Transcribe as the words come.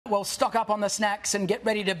Well, stock up on the snacks and get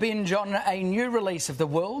ready to binge on a new release of the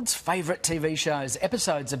world's favourite TV shows.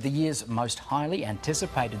 Episodes of the year's most highly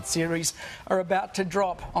anticipated series are about to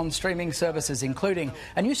drop on streaming services, including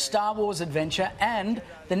a new Star Wars adventure and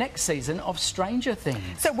the next season of Stranger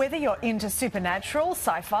Things. So whether you're into supernatural,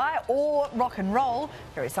 sci-fi or rock and roll,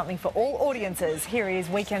 there is something for all audiences. Here is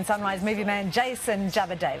Weekend Sunrise movie man Jason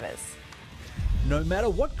Jabba Davis. No matter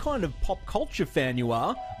what kind of pop culture fan you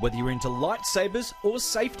are, whether you're into lightsabers or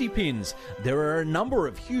safety pins, there are a number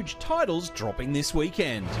of huge titles dropping this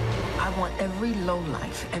weekend. I want every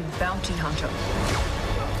lowlife and bounty hunter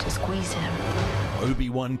to squeeze him.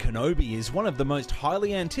 Obi-Wan Kenobi is one of the most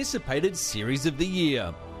highly anticipated series of the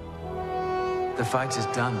year. The fight is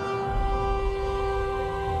done.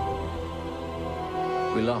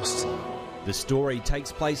 We lost. The story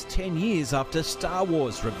takes place 10 years after Star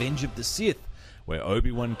Wars: Revenge of the Sith, where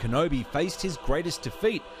Obi-Wan Kenobi faced his greatest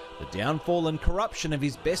defeat, the downfall and corruption of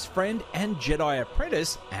his best friend and Jedi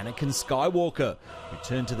apprentice, Anakin Skywalker, who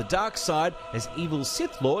turned to the dark side as evil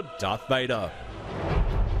Sith Lord Darth Vader.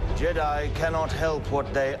 Jedi cannot help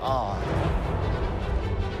what they are.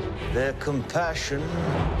 Their compassion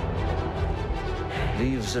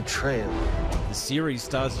leaves a trail. The series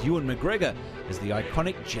stars Ewan McGregor as the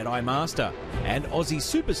iconic Jedi Master and Aussie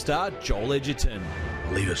superstar Joel Edgerton.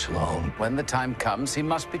 Leave us alone. When the time comes, he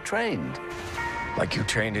must be trained. Like you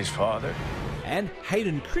trained his father? And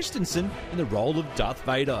Hayden Christensen in the role of Darth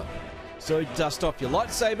Vader. So dust off your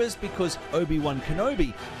lightsabers because Obi-Wan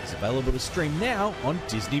Kenobi is available to stream now on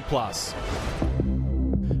Disney+.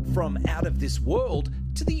 From out of this world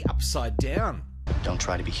to the upside down. Don't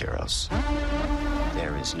try to be heroes.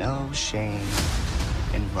 There is no shame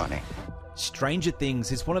in running. Stranger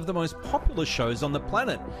Things is one of the most popular shows on the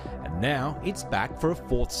planet, and now it's back for a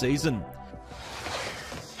 4th season.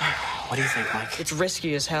 What do you think, Mike? It's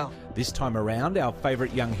risky as hell. This time around, our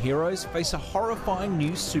favourite young heroes face a horrifying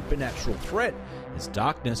new supernatural threat as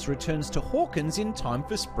darkness returns to Hawkins in time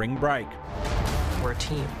for spring break. We're a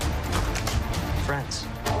team. Friends.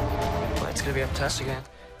 Well, it's going to be up to us again.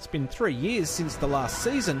 It's been 3 years since the last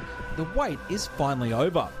season. The wait is finally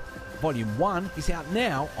over. Volume 1 is out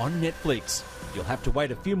now on Netflix. You'll have to wait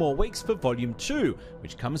a few more weeks for Volume 2,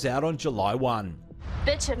 which comes out on July 1.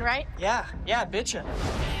 Bitchin', right? Yeah, bitchin'.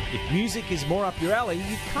 If music is more up your alley,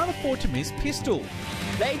 you can't afford to miss Pistol.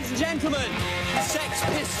 Ladies and gentlemen, Sex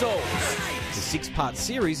Pistols. The 6-part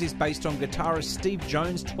series is based on guitarist Steve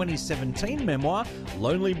Jones' 2017 memoir,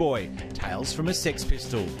 Lonely Boy, Tales from a Sex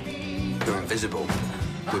Pistol. You're invisible.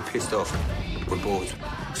 We're pissed off. We're bored.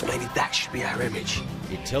 So maybe that should be our image.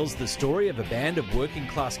 It tells the story of a band of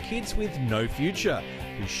working-class kids with no future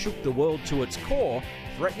who shook the world to its core,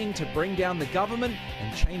 threatening to bring down the government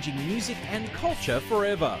and changing music and culture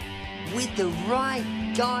forever. With the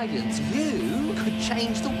right guidance, you could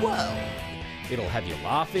change the world. It'll have you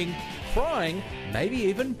laughing, crying, maybe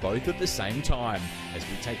even both at the same time, as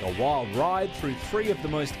we take a wild ride through 3 of the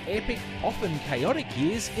most epic, often chaotic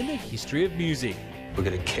years in the history of music. We're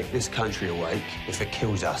going to kick this country awake if it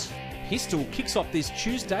kills us. Pistol kicks off this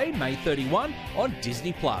Tuesday, May 31, on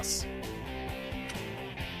Disney+.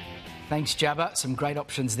 Thanks, Jabba. Some great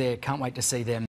options there. Can't wait to see them.